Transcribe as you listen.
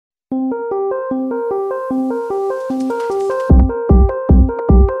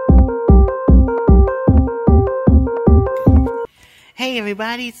Hey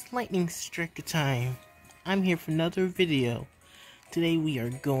everybody, it's lightning striker time. I'm here for another video. Today we are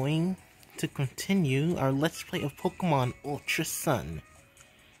going to continue our Let's Play of Pokemon Ultra Sun.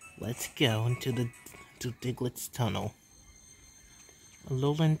 Let's go into Diglet's tunnel.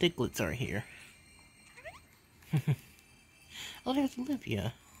 Alolan Diglets are here. Oh, there's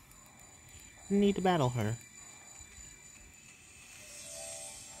Olivia. We need to battle her.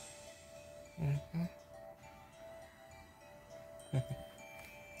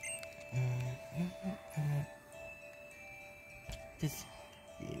 This,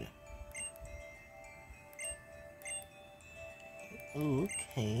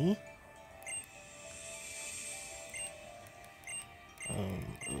 okay.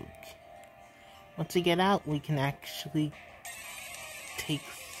 Okay. Once we get out, we can actually take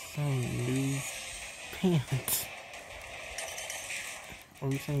some new pants. Or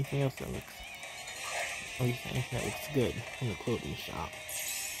is there anything else that looks... Or is there anything that looks good from the clothing shop?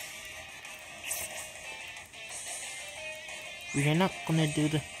 We're not gonna do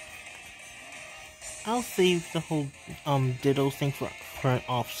the... I'll save the whole, Ditto thing for an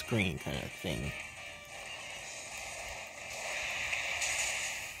off-screen kind of thing.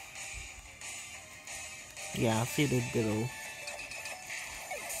 Yeah, I'll save the Ditto.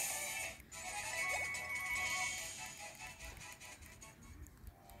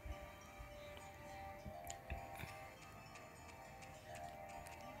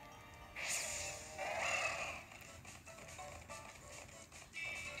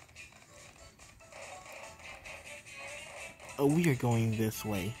 Oh, we are going this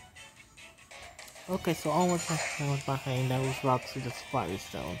way. Okay, so all what's behind those rocks are just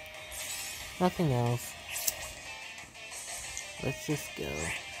firestone. Nothing else. Let's just go.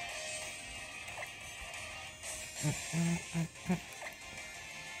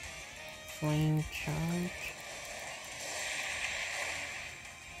 Flame charge.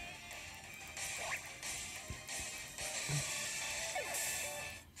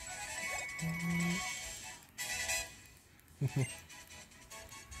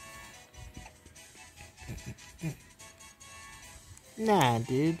 Nah,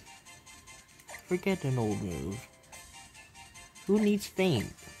 dude. Forget an old move. Who needs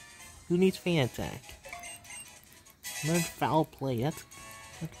feint? Who needs feint attack? Learn foul play.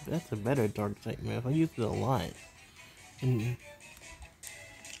 That's a better dark type move. I use it a lot in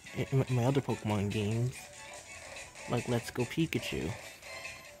my other Pokemon games, like Let's Go Pikachu.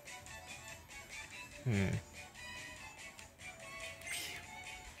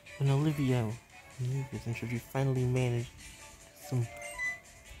 When Olivia is injured, you finally managed some.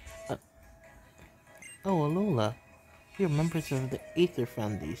 Oh, Alola. We are members of the Aether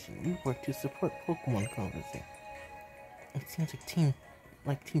Foundation. We work to support Pokemon conservation. It seems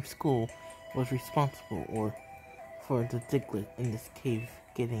like Team School was responsible for the Diglet in this cave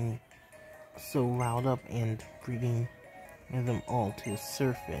getting so riled up and breeding them all to the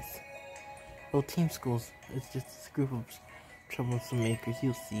surface. Well, Team Schools is just a group of troublesome makers,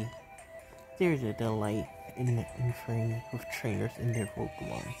 you'll see. There's a delight in interfering with trainers and their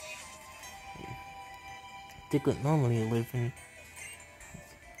Pokemon. Diglet normally live in...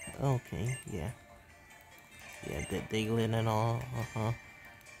 Okay, yeah. Yeah, the Diglet and all,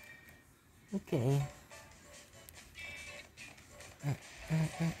 Okay.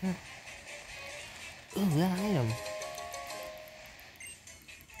 Ooh, that item.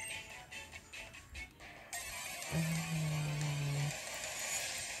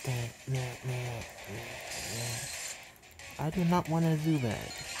 I do not want to do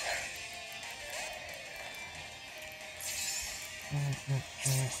that.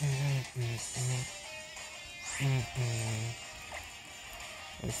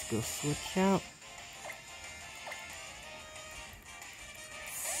 Let's go switch out.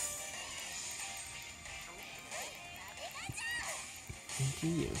 Into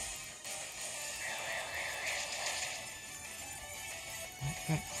you.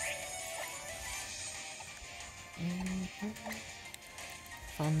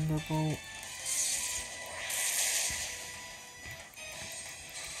 Thunderbolt.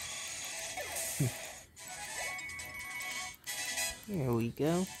 Here we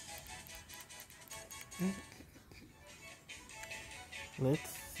go. Let's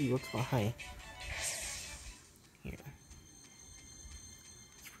see what's behind here.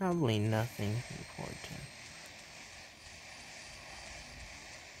 It's probably nothing important.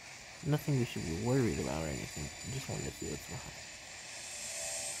 Nothing we should be worried about or anything. I just wanted to see what's behind.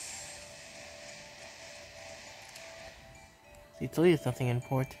 See, it's always something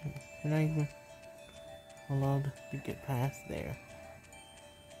important. You're not even allowed to get past there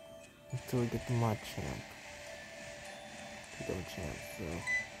until we get the Machamp. Go chance,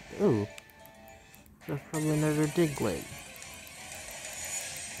 so. Ooh. There's probably another diglet.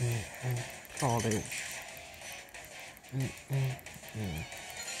 Called it.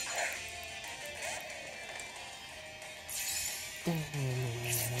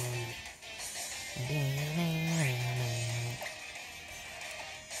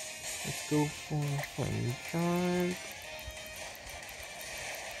 Let's go for flame charge.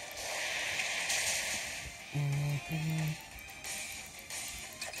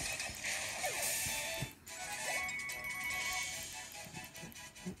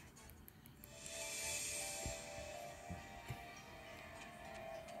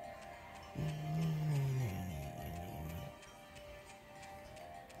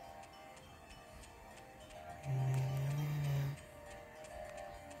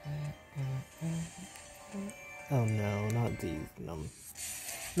 Oh no, not these,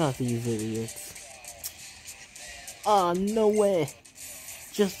 not these idiots. Ah, no way.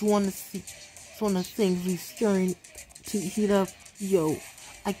 Just one of the things we starting to heat up, yo.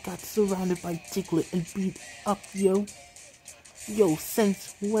 I got surrounded by Diglet and beat up, yo. Yo,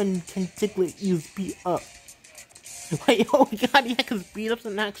 since when can Diglet use beat up? Wait, oh god, yeah, cause beat up's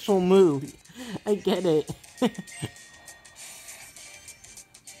an actual move. I get it.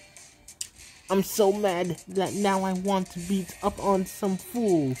 I'm so mad that now I want to beat up on some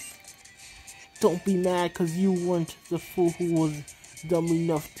fools. Don't be mad cause you weren't the fool who was dumb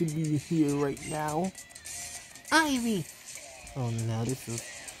enough to be here right now. Ivy! Oh no, this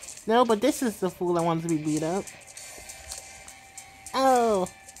is the fool that wants to be beat up. Oh,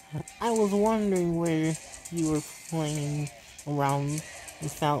 I was wondering where you were playing around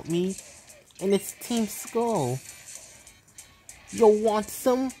without me. And it's Team Skull. Yo, want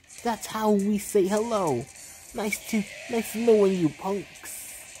some? That's how we say hello. Nice knowing you, punks.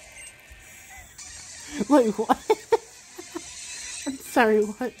 Wait, what? I'm sorry,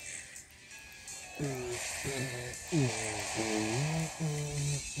 what?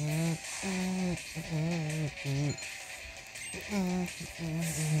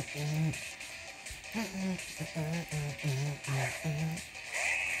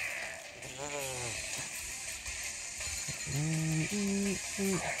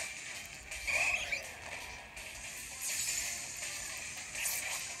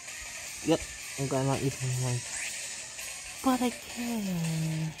 Yep, I'm gonna not use my but I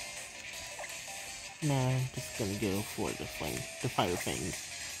can. Nah, I'm just gonna go for the fire fangs.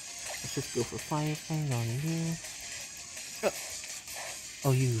 Let's just go for fire fangs on here.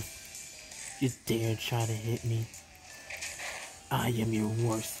 Oh, you dare try to hit me? I am your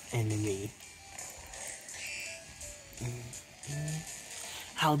worst enemy.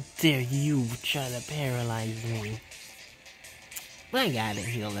 How dare you try to paralyze me? I got it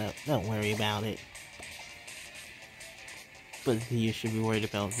healed up. Don't worry about it. But you should be worried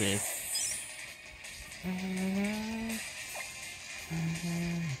about this.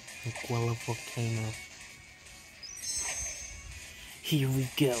 Guella volcano. Here we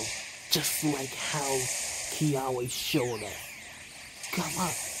go. Just like how he always showed us. Come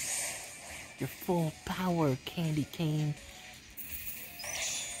up. Your full power, candy cane.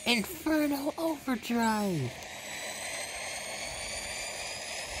 Inferno overdrive.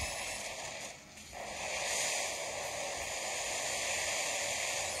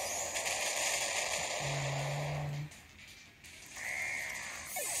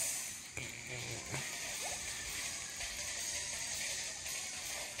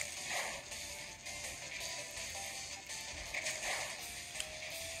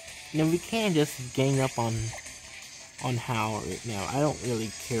 Now we can just gang up on Howard now. I don't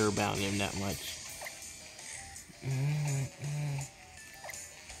really care about him that much.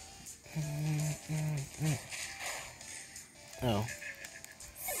 Oh.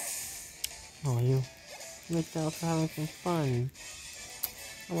 Oh, you missed out having some fun.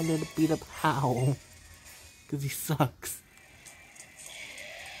 I wanted to beat up Howl. Because he sucks.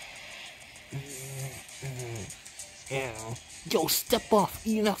 Yo, step off!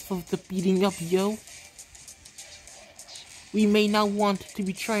 Enough of the beating up, yo! We may not want to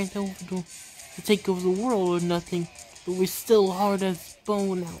be trying to take over the world or nothing, but we're still hard as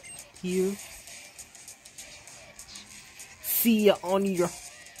bone out here. See ya on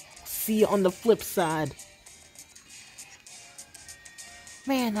the flip side.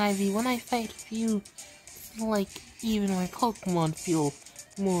 Man, Ivy, when I fight with you, it's like even my Pokemon feel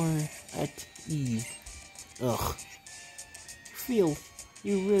more at ease. Ugh. Feel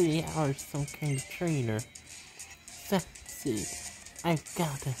you really are some kind of trainer. That's it. I've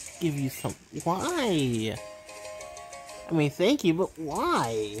gotta give you some. Why? I mean, thank you, but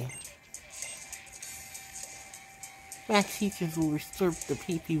why? Math teachers will restore the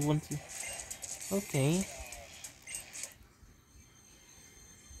PP once you... Okay.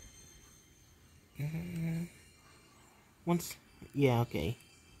 Once... Yeah, okay.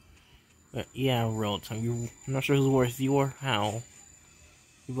 Yeah, real time. I'm not sure who's worse, you or Hal.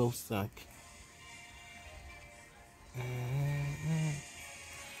 You both suck.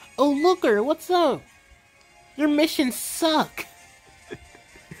 Oh, Looker, what's up? Your missions suck!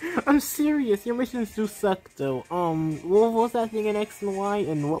 I'm serious, your missions do suck though. What was that thing in X and Y,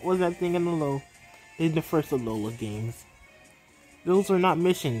 and what was that thing in the first Alola games? Those were not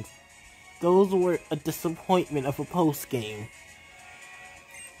missions. Those were a disappointment of a post game.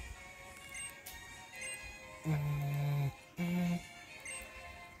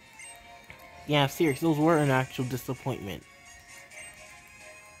 Yeah, serious, those were an actual disappointment.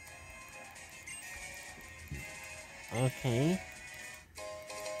 Okay.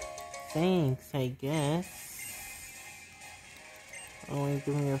 Thanks, I guess. Oh, I'm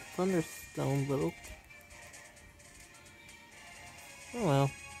giving me a thunderstone, but okay. Oh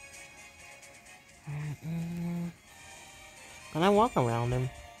well. Can I walk around him?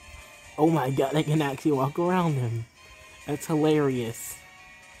 Oh my god, I can actually walk around him. That's hilarious.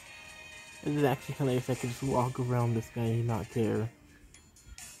 It is actually hilarious. I can just walk around this guy and not care.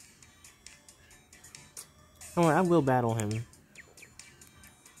 Alright, I will battle him.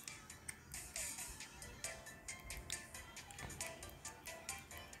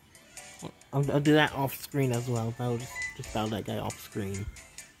 I'll do that off screen as well. I'll just battle that guy off screen.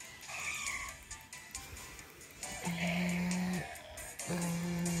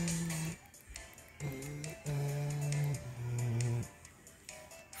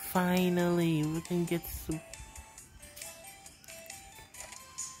 Finally, we can get some.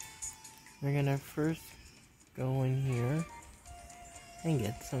 We're gonna first go in here and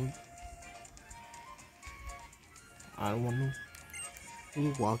get some. I want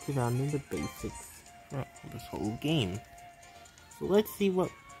to walk around in the basics for this whole game. So let's see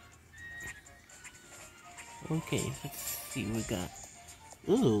what. Okay, let's see what we got.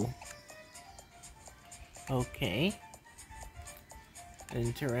 Ooh. Okay.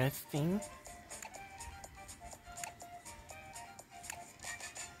 Interesting.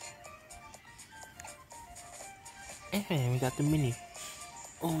 And we got the mini.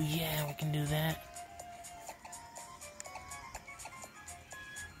 Oh yeah, we can do that.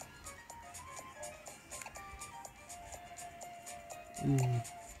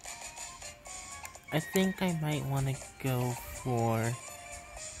 I think I might want to go for...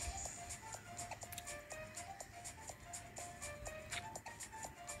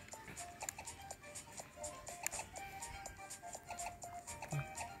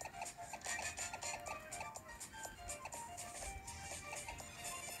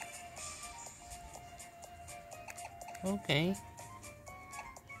 Okay.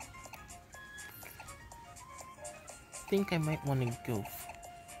 I think I might want to go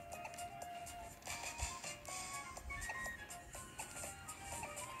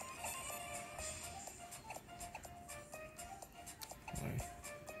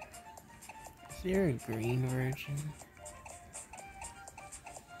Is there a green version?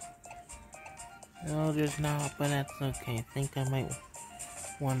 No, there's not, but that's okay. I think I might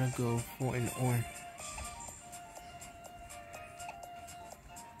want to go for an orange.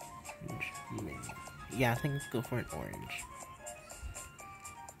 Yeah, I think let's go for an orange.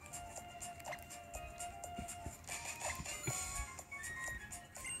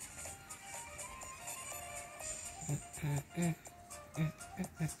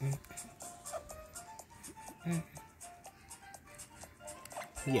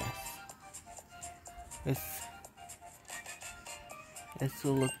 Yes. This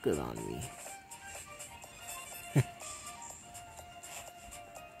will look good on me.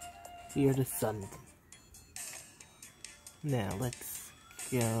 Fear the sun. Now let's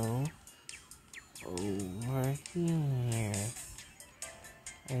go over here.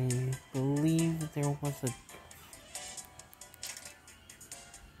 I believe there was a...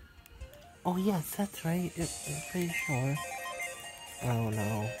 Oh yes, that's right. I'm pretty sure. Oh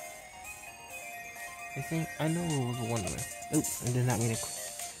no. I think I know it was one with. Oops, I did not mean to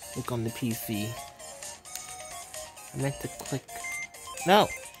click on the PC. I meant to click. No!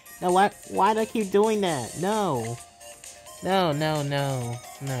 No, why do I keep doing that? No! No, no, no,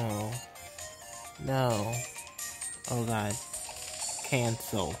 no. No. Oh god.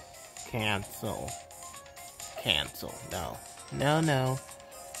 Cancel. Cancel. Cancel. No. No, no.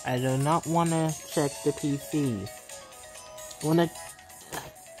 I do not want to check the PC. I want to...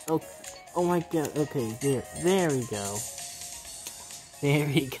 Oh my god. Okay, there we go. There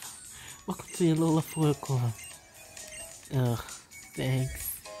we go. Welcome to your Lola Foil Club. Ugh,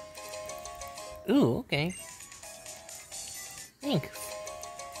 thanks. Ooh, okay. Thanks.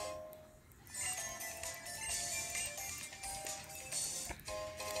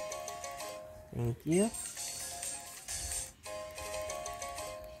 Thank you.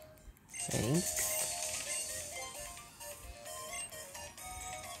 Thanks.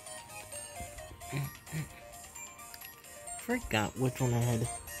 Forgot which one I had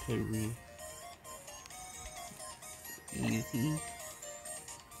to read. Easy.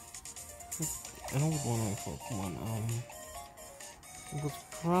 I don't want to Pokemon. It was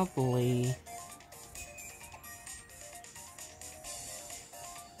probably.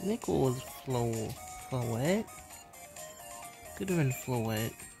 I think it was Floette. Could have been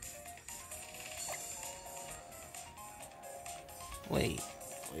Floette. Wait.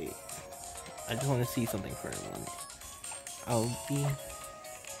 I just want to see something for everyone. I'll be.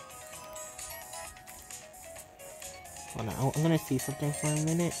 Hold on, I'm gonna see something for a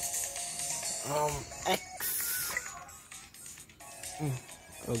minute. X.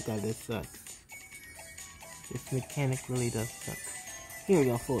 Oh god, this sucks. This mechanic really does suck. Here we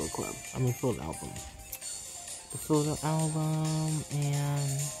go, photo club. I mean, photo album. The photo album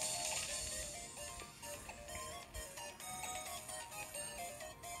and.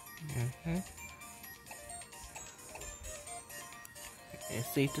 It's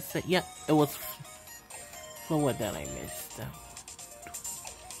safe to say, yeah, it was for what that I missed.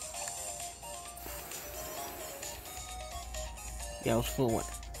 Yeah, it was for what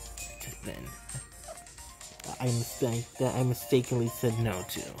just then. I mistakenly said no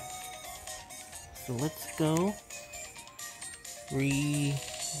to. So let's go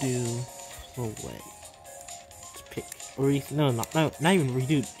redo Floette pick. No, not even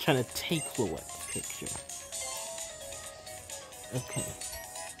redo. Trying to take Floette's picture. Okay.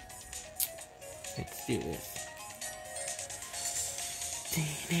 Let's do this.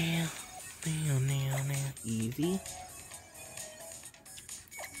 Easy.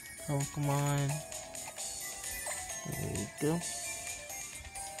 Pokemon. There we go.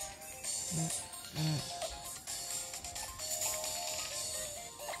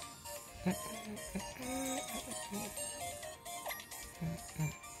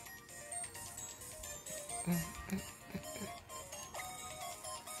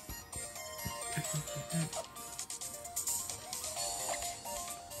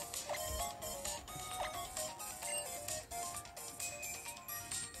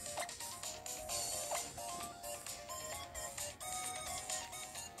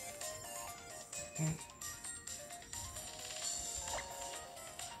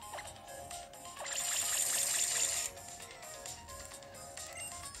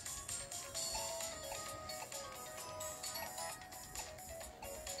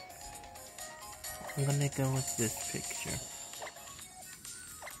 I'm gonna go with this picture.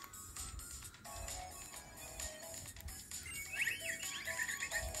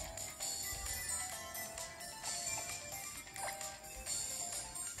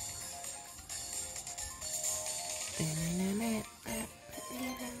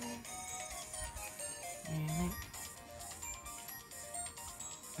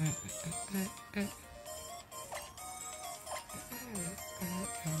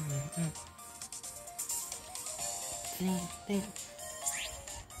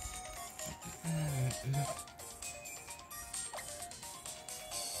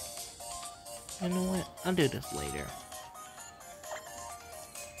 You know what? I'll do this later.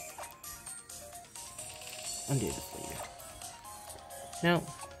 No.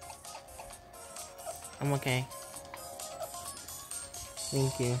 I'm okay.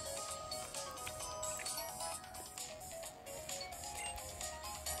 Thank you.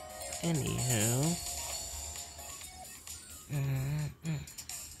 Anywho.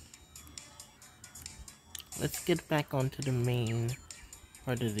 Let's get back onto the main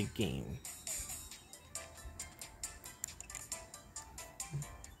part of the game.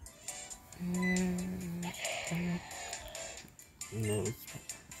 Nose.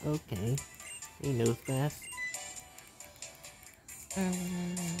 Okay. He knows best. I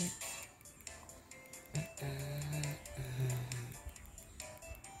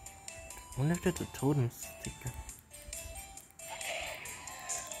wonder if there's a totem sticker.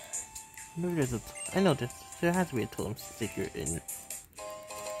 I know there has to be a totem sticker in.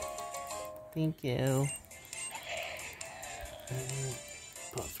 Thank you.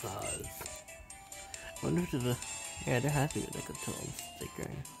 Pause. I wonder if there's a. Yeah, there has to be like a totem sticker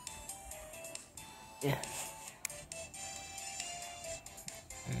in. Yeah.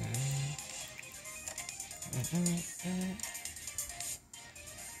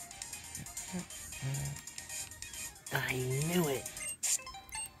 I knew it.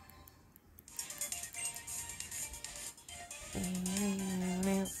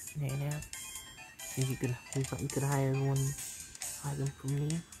 Think you could hire them from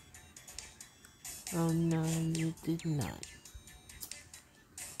me? Oh no, you did not.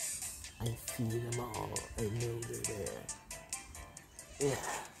 I see them all. I know they're there. Yeah.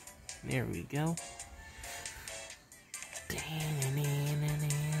 There we go.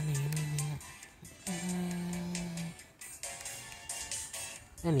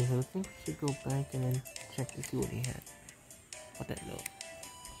 Anywho, I think we should go back and then check to see what he had. What that note?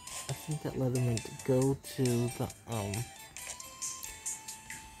 I think that Leatherman to go to the,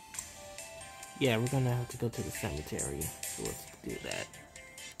 yeah, we're gonna have to go to the cemetery. So let's do that.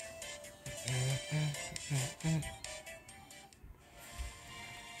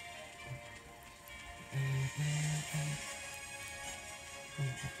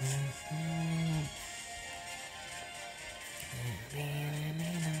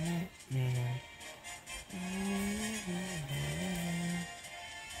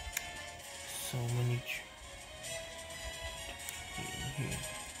 So many here.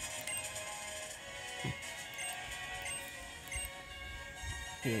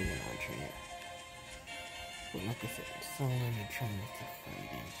 Here, you're not trying it. But like I said, so many trainers to fight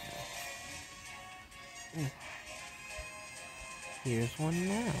in here. Here's one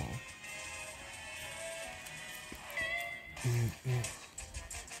now.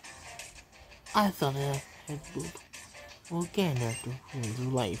 I thought I had both. Well, again, after ruins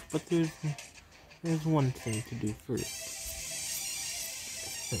of life, but there's one thing to do first.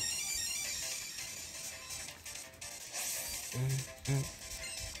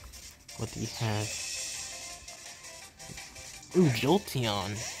 What do you have? Ooh,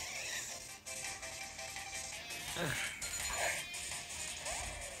 Jolteon.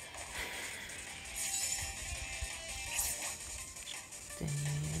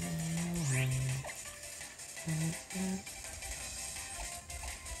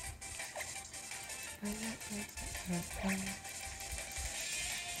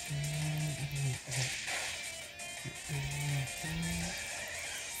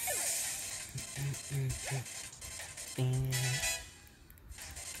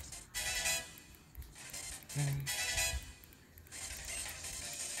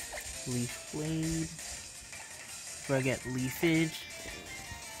 Leaf Blade. Forget Leafage.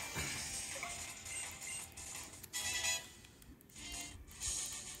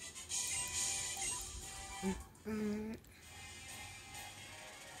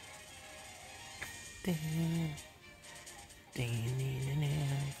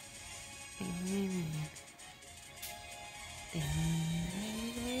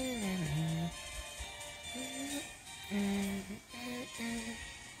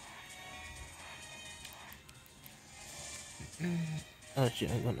 Oh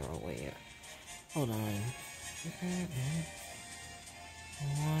shit, I'm going the wrong way here. Hold on.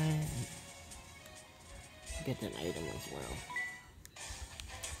 What? Get that item as well.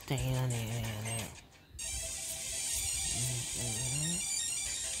 Damn.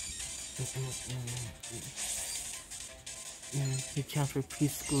 You count for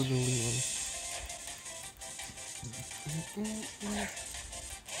preschool Julian.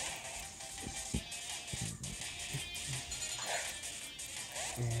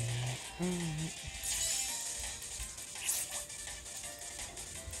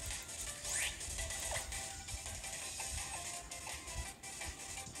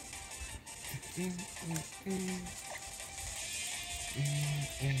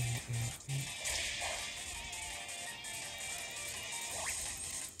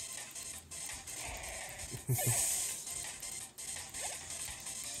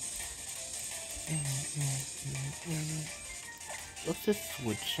 Let's just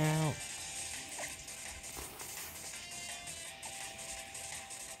switch out.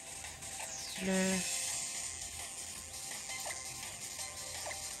 Nah.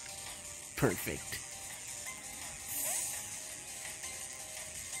 Perfect.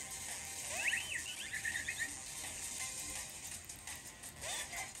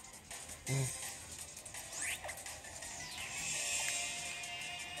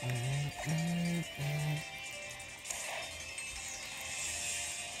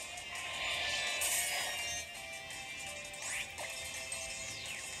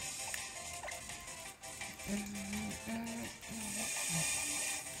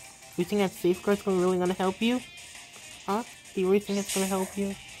 You think that safeguard's really gonna help you? Huh? Do you really think it's gonna help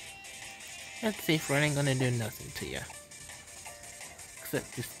you? That safeguard ain't gonna do nothing to you.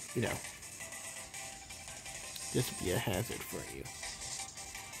 Except just, just be a hazard for you.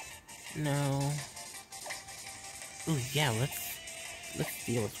 No. Oh yeah, let's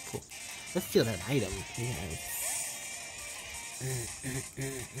steal his pool. Let's steal that item he has.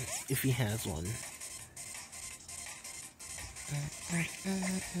 If he has one.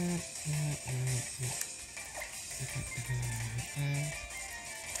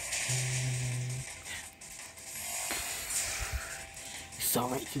 Saw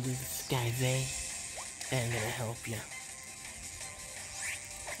right through the disguise, eh? I'm gonna help you.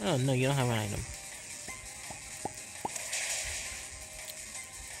 Oh no, you don't have an item.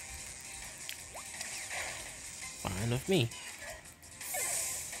 Fine with me.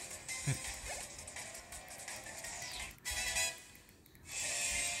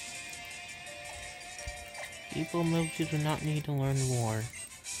 People milky do not need to learn war.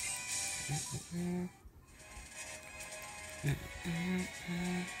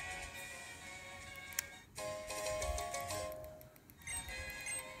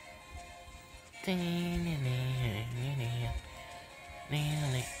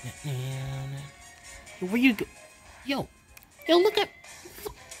 Where you go? Yo, look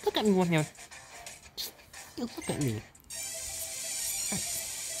at me one here. Just, look at me.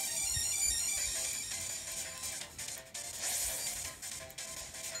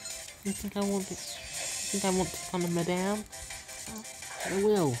 You think I won't? Think I won't take on the madame? I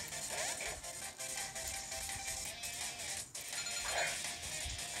will.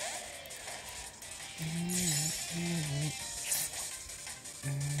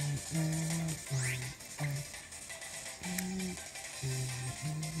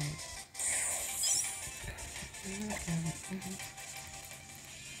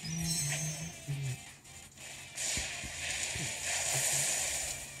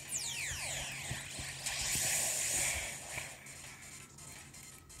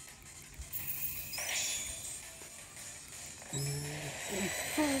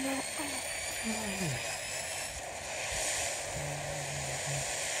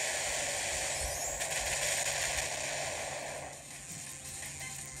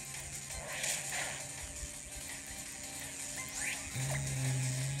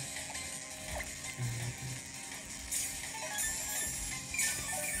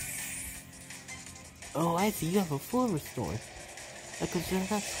 Oh, I see. You have a full restore. Because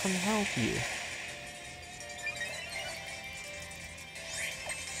that's gonna help you.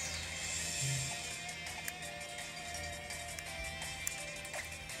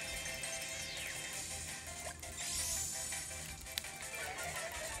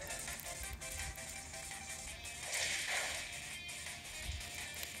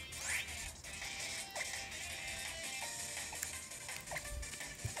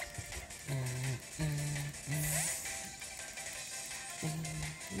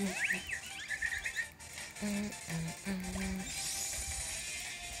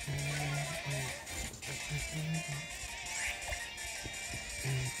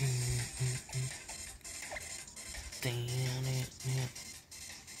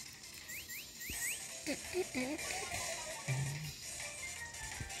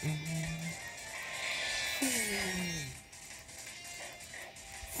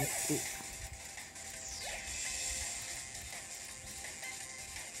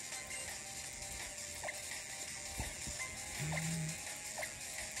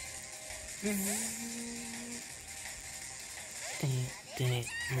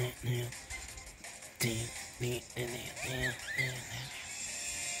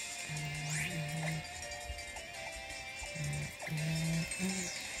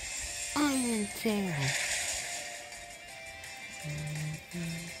 I'm in jail.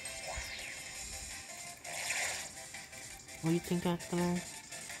 What do you think that's gonna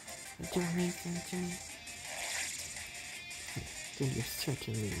do anything to me? Then you're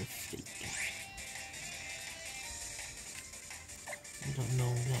certainly mistaken. You don't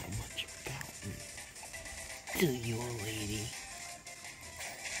know that much about me, do you, old lady?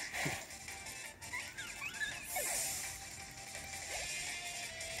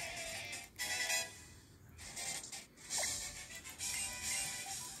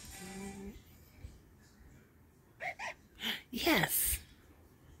 Yes!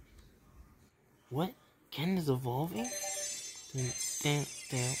 What? Ken is evolving?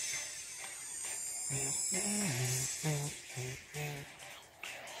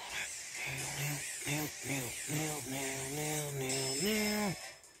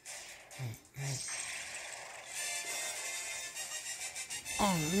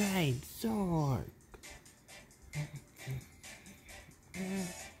 Alright, Zork.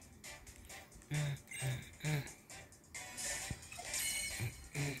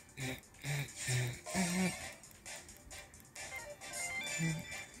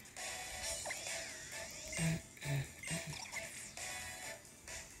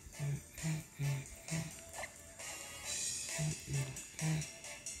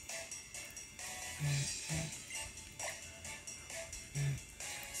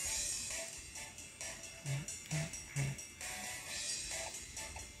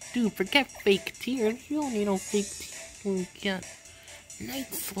 dude, forget fake tears. You don't need no fake tears when you got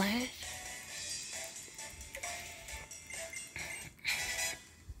Night Slash.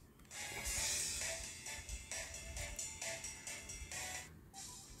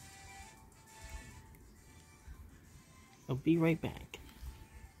 I'll be right back.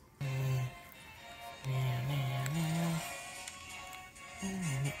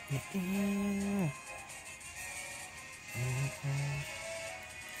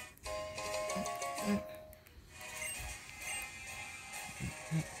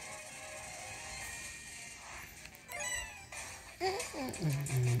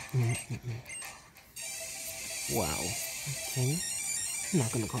 Wow. Okay. I'm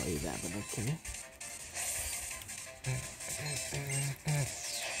not gonna call you that, but okay.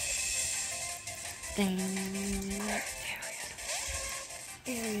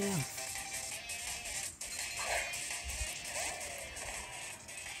 Area.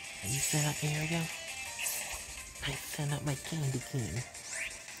 You set up area? I set up my candy cane.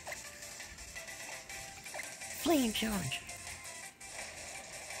 Flame charge.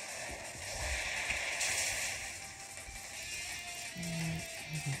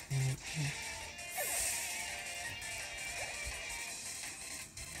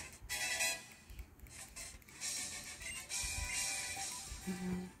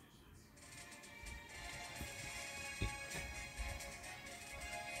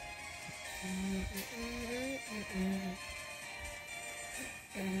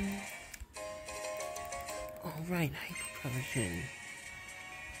 Alright, hyper potion.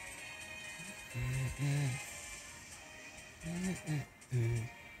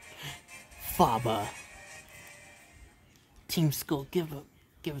 Faba. Team Skull, give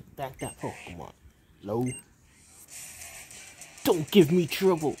it back that Pokemon. Low. Don't give me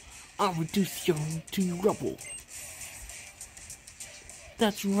trouble. I'll reduce you to rubble.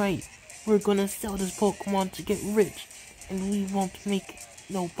 That's right. We're gonna sell this Pokemon to get rich, and we won't make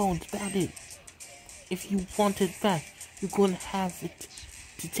no bones about it. If you want it back, you're gonna have it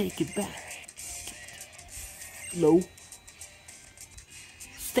to take it back. Low.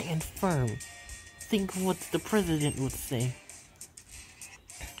 Stand firm. Think of what the president would say.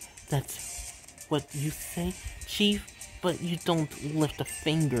 That's what you say, Chief, but you don't lift a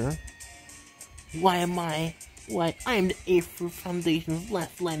finger. Why, I'm the A4 Foundation's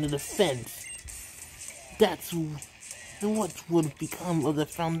last line of defense. That's what would become of the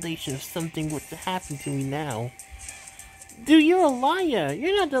Foundation if something were to happen to me now. Dude, you're a liar.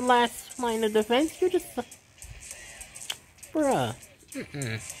 You're not the last line of defense. You're just bruh.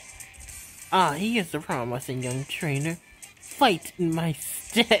 Here's the promising young trainer. Fight in my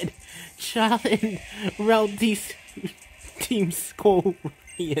stead. Challenge Rowdy's Team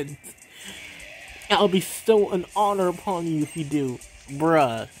Scorpions. I'll bestow an honor upon you if you do.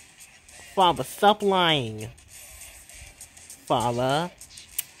 Bruh. Faba, stop lying. Faba.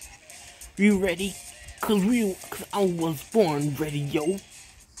 You ready? Cause I was born ready, yo.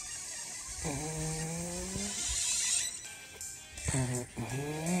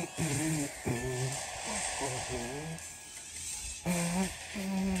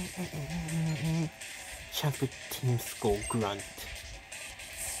 Champion Team Skull Grunt.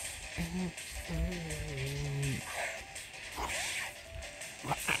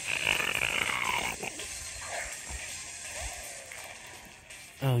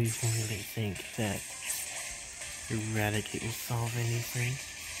 Oh, you really think that Eradicate will solve anything?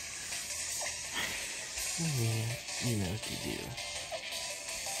 Yeah, you know what to do.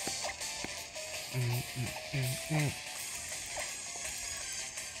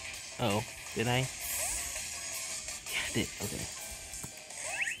 Oh, did I? Yeah, I did. Okay.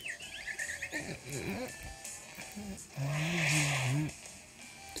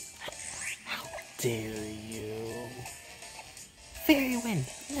 How dare you? Fairy Wind,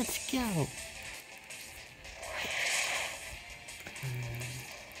 let's go.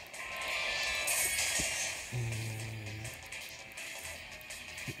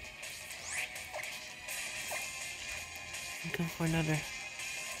 Go for another.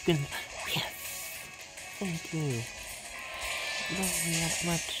 Good. Yes. Thank you. Love me that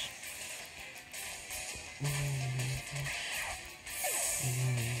much.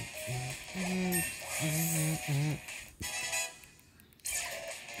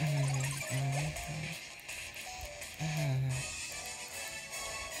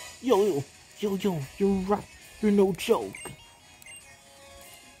 Yo, you're right. You're no joke.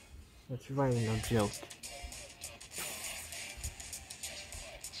 That's right, no joke.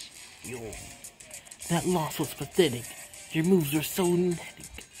 Yo, that loss was pathetic. Your moves are so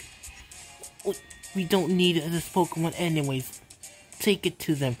kinetic. We don't need this Pokemon anyways. Take it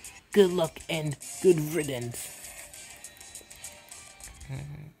to them. Good luck and good riddance.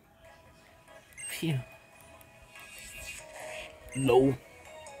 Phew. Low.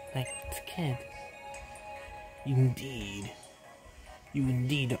 Thanks, kid. You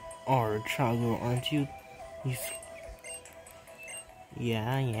indeed are a child, aren't you?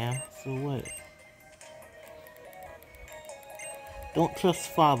 Yeah, I am. So what? Don't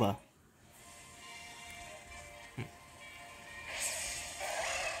trust father.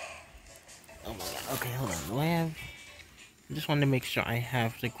 Oh my god. Okay, hold on. Do I have... I just wanted to make sure I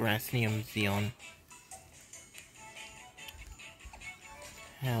have the grunts on.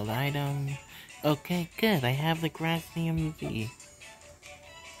 Held item. Okay, good. I have the grunts.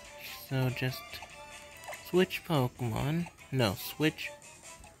 So just switch Pokemon. No, switch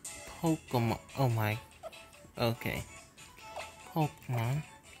Pokemon. Oh my. Okay. Pokemon.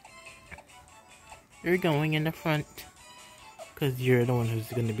 You're going in the front. Because you're the one who's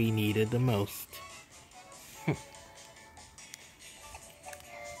going to be needed the most.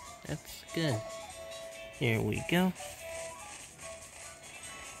 That's good. Here we go.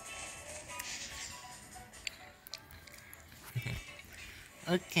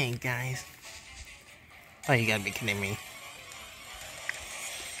 Okay, guys. Oh, you gotta be kidding me.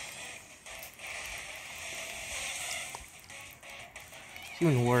 It's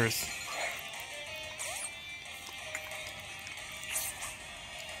even worse.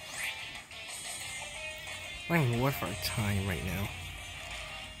 Not even worth our time right now.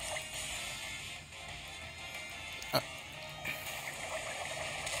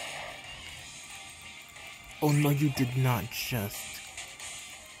 Oh no, you did not just.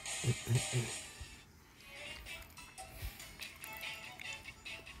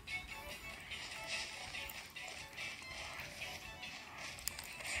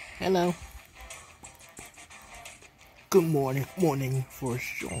 Hello. Good morning for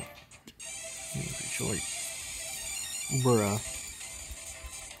short. Bruh.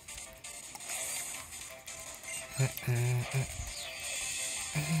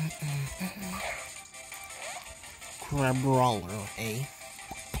 Crabrawler, eh?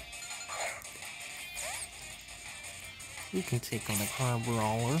 You can take on the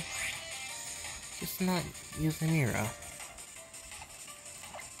Crabrawler. Just not use the Mira.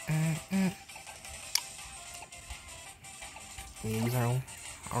 We use our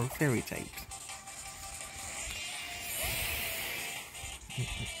fairy types.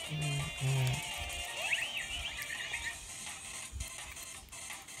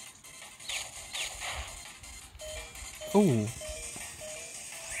 Oh.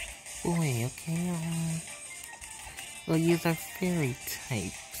 Boy, okay, we'll use our fairy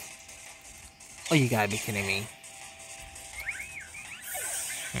types. Oh, you gotta be kidding me.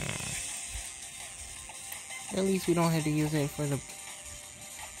 At least we don't have to use it for the...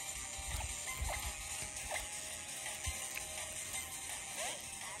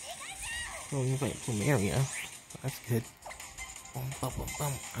 Well, we fight Plumeria. That's good.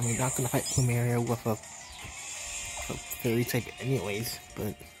 I mean, not gonna fight Plumeria with a fairy type anyways,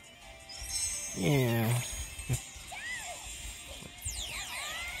 but... Yeah.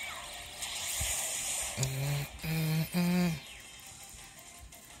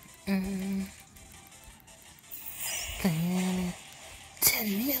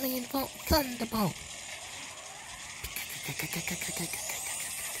 $10,000,000 Thunderbolt.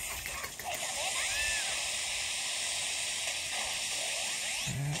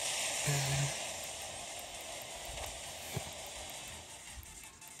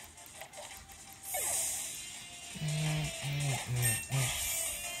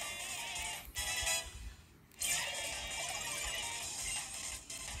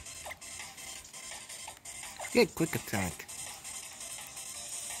 Get quick attack.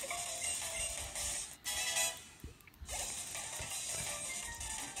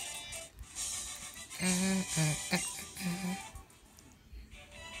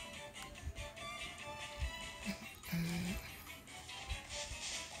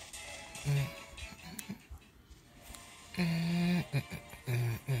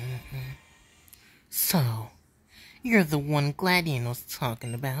 So, you're the one Gladian was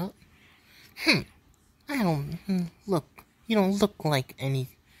talking about. I don't look, you don't look like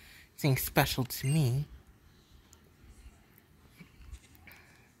anything special to me.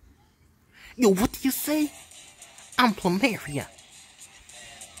 Yo, what do you say? I'm Plumeria.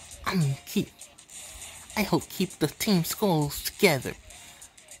 I help keep the team skulls together.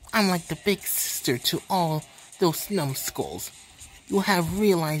 I'm like the big sister to all those numbskulls. You have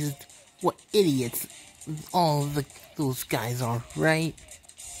realized what idiots those guys are, right?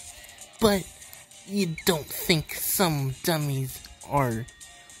 But you don't think some dummies are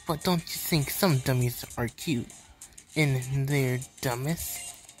But don't you think some dummies are cute in their dumbest?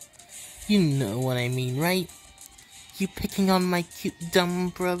 You know what I mean, right? You picking on my cute dumb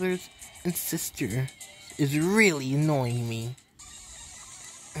brothers and sister is really annoying me.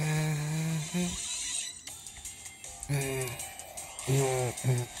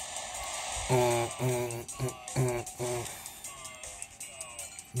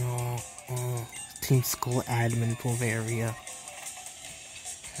 Team School Admin Plumeria.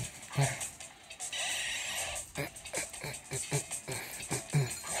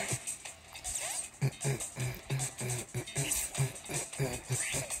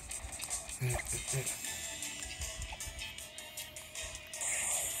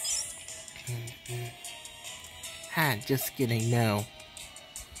 Ha, just kidding, no.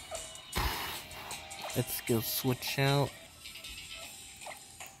 Let's go switch out.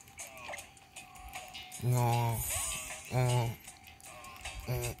 No.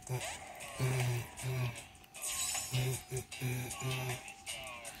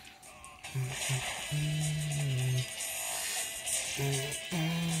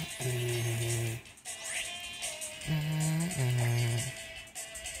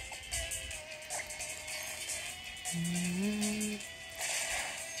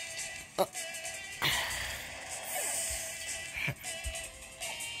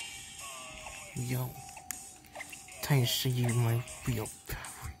 Yo, time to show you my real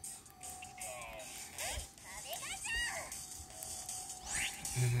power.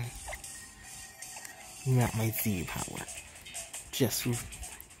 Not my Z power. Just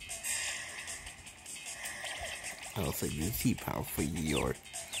I'll also use Z power for your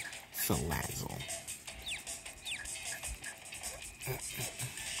Salazzle.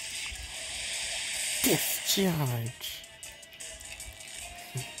 Discharge.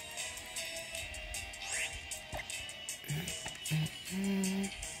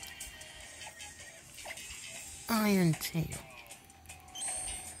 Iron Tail.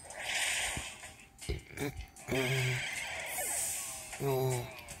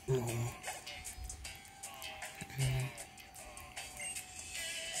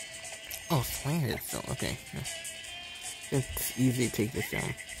 Oh, slanted still. Okay. It's easy to take this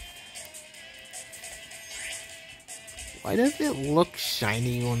down. Why does it look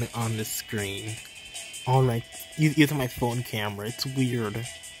shiny on the screen? On my using my phone camera. It's weird.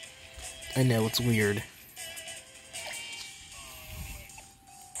 I know it's weird.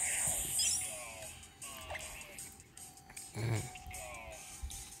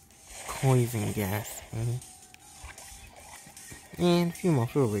 Poison gas. And a few more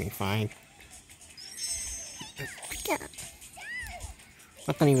will be fine. I'm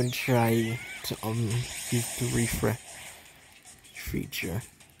not gonna even try to use the refresh feature.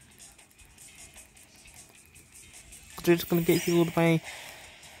 They're just gonna get healed by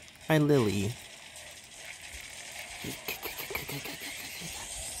Lily.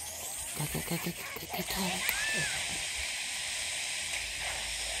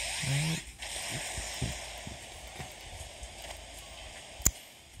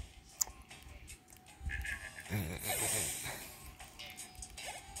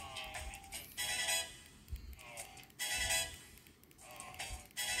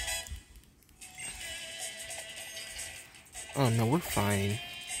 Oh no, we're fine.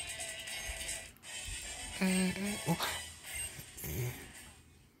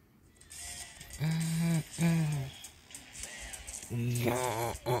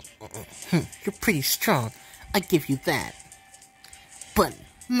 You're pretty strong, I give you that. But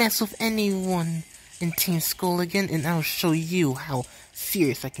mess with anyone in Team Skull again and I'll show you how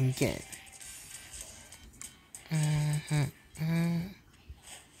serious I can get.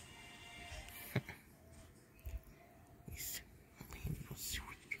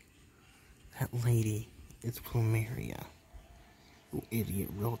 That lady is Plumeria. You idiot,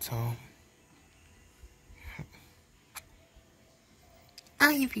 Rotom.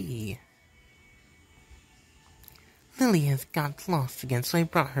 Ivy! Lily has got lost again, so I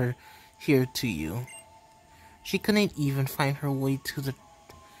brought her here to you. She couldn't even find her way to the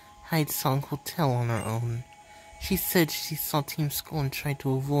Hyde Song Hotel on her own. She said she saw Team Skull and tried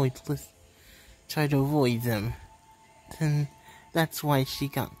to avoid them. Then that's why she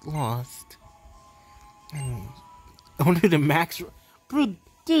got lost. Oh, dude, the Master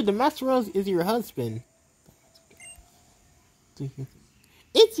Rose is your husband.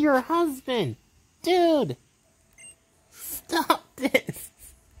 It's your husband! Dude! Stop this!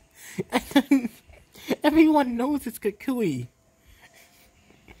 Everyone knows it's Kukui.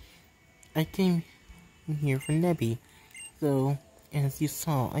 I came here for Nebby, though, as you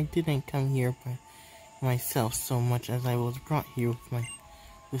saw, I didn't come here by myself so much as I was brought here with my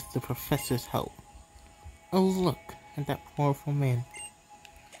with the professor's help. Oh, look at that powerful man.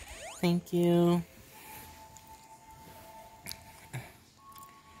 Thank you.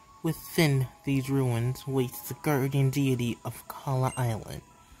 Within these ruins waits the guardian deity of Kala Island.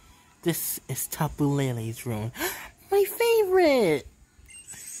 This is Tapu Lele's ruin. My favorite!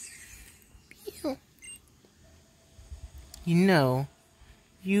 You know,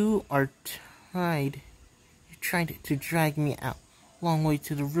 you tried to drag me out long way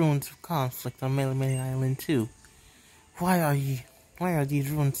to the ruins of conflict on Melemele Island too. Why are these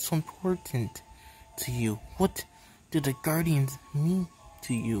ruins so important to you? What do the guardians mean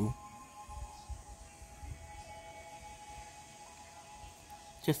to you?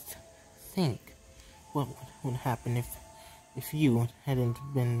 Just think what would happen if you hadn't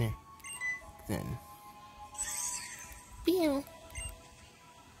been there then. Pew.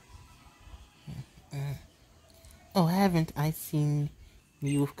 Oh, haven't I seen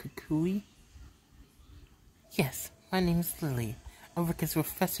you with Kukui? Yes, my name is Lily. I work as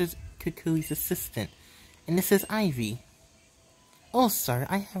Professor Kukui's assistant, and this is Ivy. Oh, sorry,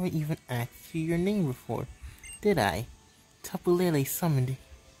 I haven't even asked you your name before, did I? Tapu Lele summoned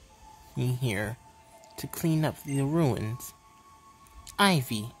me here to clean up the ruins.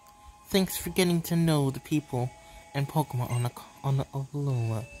 Ivy, thanks for getting to know the people and Pokemon on the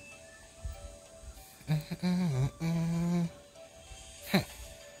Alola.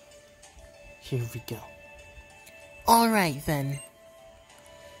 Here we go. Alright then.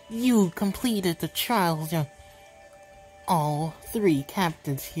 You completed the trials of all 3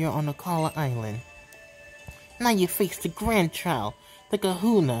 captains here on Akala Island. Now you face the grand trial, the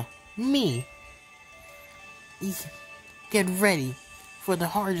kahuna, me. Get ready for the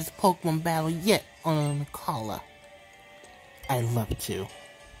hardest Pokemon battle yet on Akala. I'd love to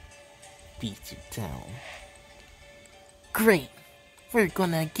beat you down. Great! We're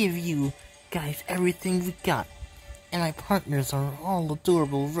gonna give you guys everything we got. And my partners are all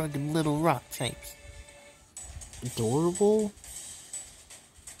adorable, rugged little rock types. Adorable?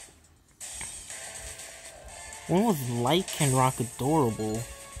 When was Lycanroc adorable?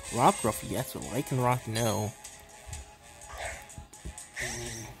 Rockruff, yes, but Lycanroc, no.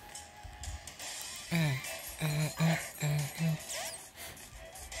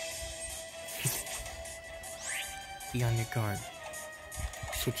 Be on your guard.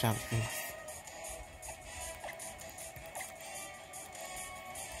 Switch out things.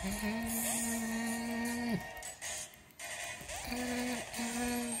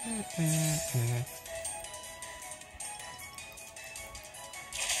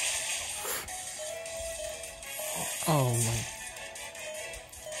 Oh my.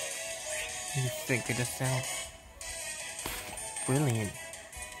 You figured this out. Brilliant.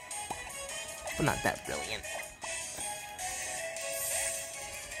 But not that brilliant.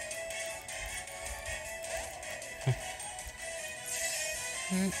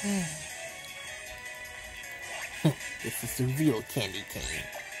 This is the real candy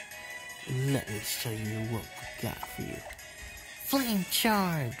cane. Let me show you what we got for you. Flame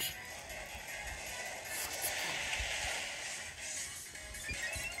charge!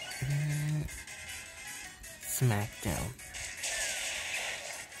 Smackdown.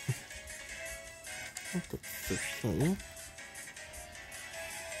 That's okay.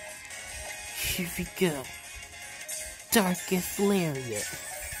 Here we go. Darkest Lariat.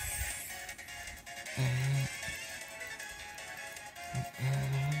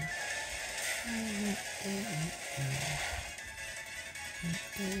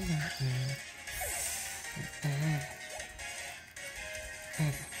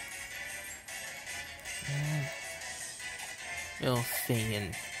 It'll stay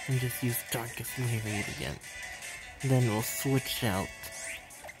in and just use Darkest Lariat again. Then we'll switch out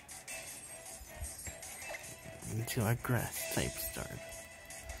into our grass type start.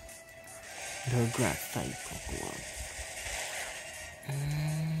 Into our grass type Pokemon.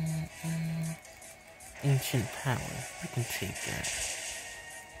 Ancient Power. You can take that.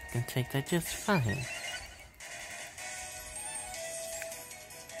 You can take that just fine.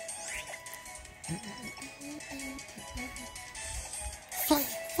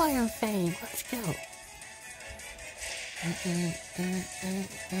 Fire Fang, let's go.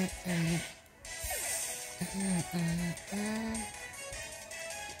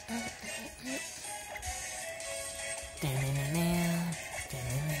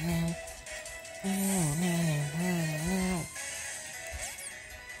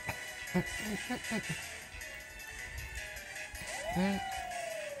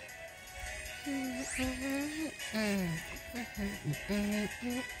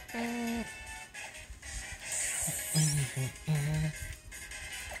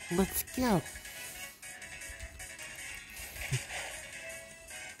 Let's go.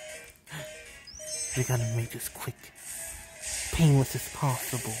 We gotta make this quick, painless as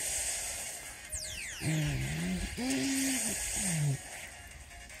possible.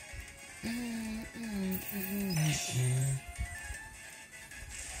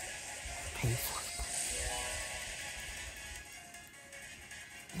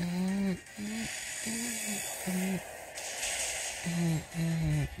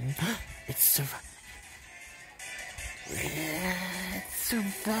 It's survived. It's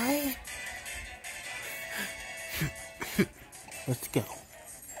survived. Let's go.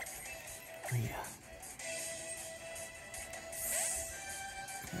 Yeah.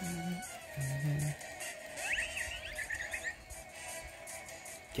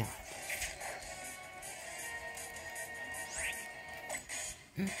 God.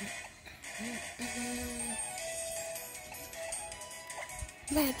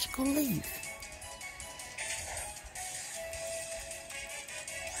 Magical leaf.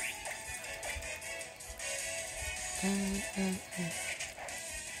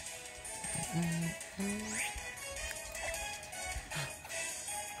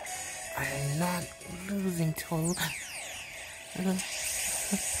 I'm not losing to a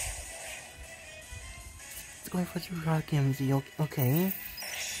It's going for the rocknium, okay.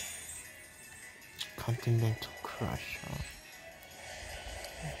 Continental Crush, huh?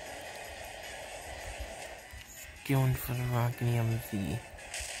 Going for the rocknium Z.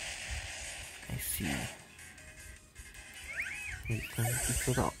 I see. Wait,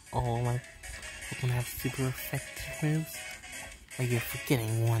 because all my Pokemon have super effective moves? Or you're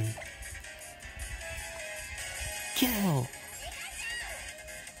forgetting one? Go!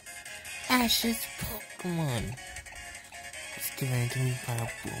 Ash's Pokemon! It's given to me by a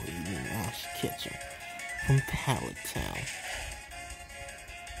boy named Ash Ketchum from Pallet Town.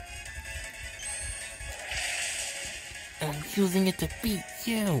 I'm using it to beat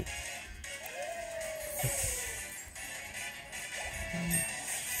you!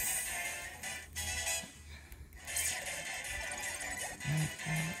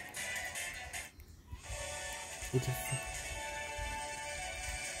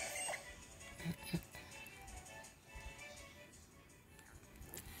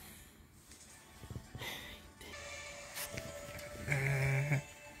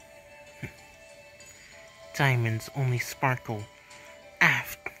 Diamonds only sparkle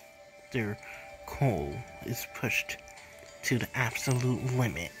after coal is pushed to the absolute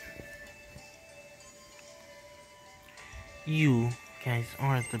limit. You guys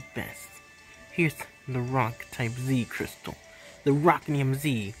are the best. Here's the rock type Z crystal. The rocknium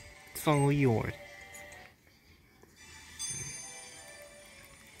Z. It's all yours.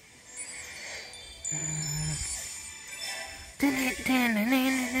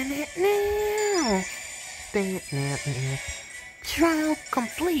 Trial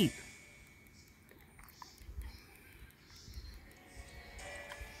complete.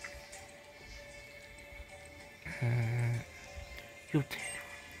 You take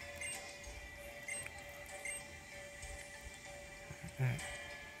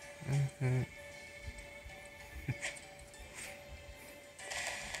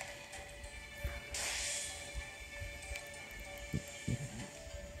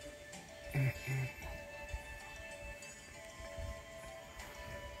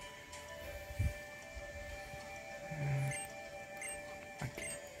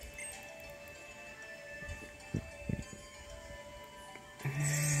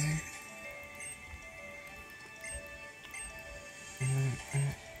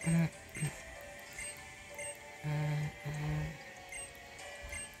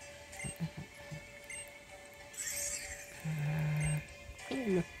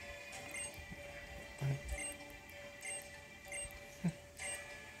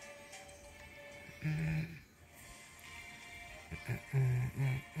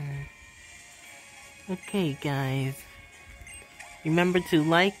Okay, guys. Remember to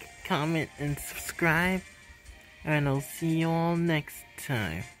like, comment, and subscribe. And I'll see you all next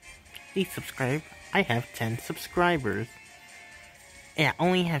time. Please subscribe. I have 10 subscribers. Yeah, I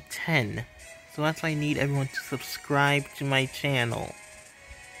only have 10. So that's why I need everyone to subscribe to my channel.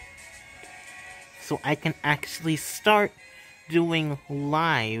 So I can actually start doing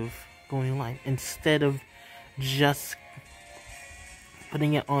going live, instead of just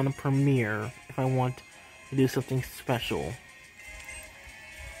putting it on a premiere if I want to do something special.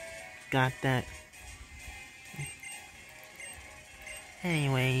 Got that?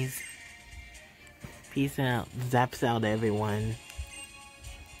 Anyways, peace out. Zaps out, everyone.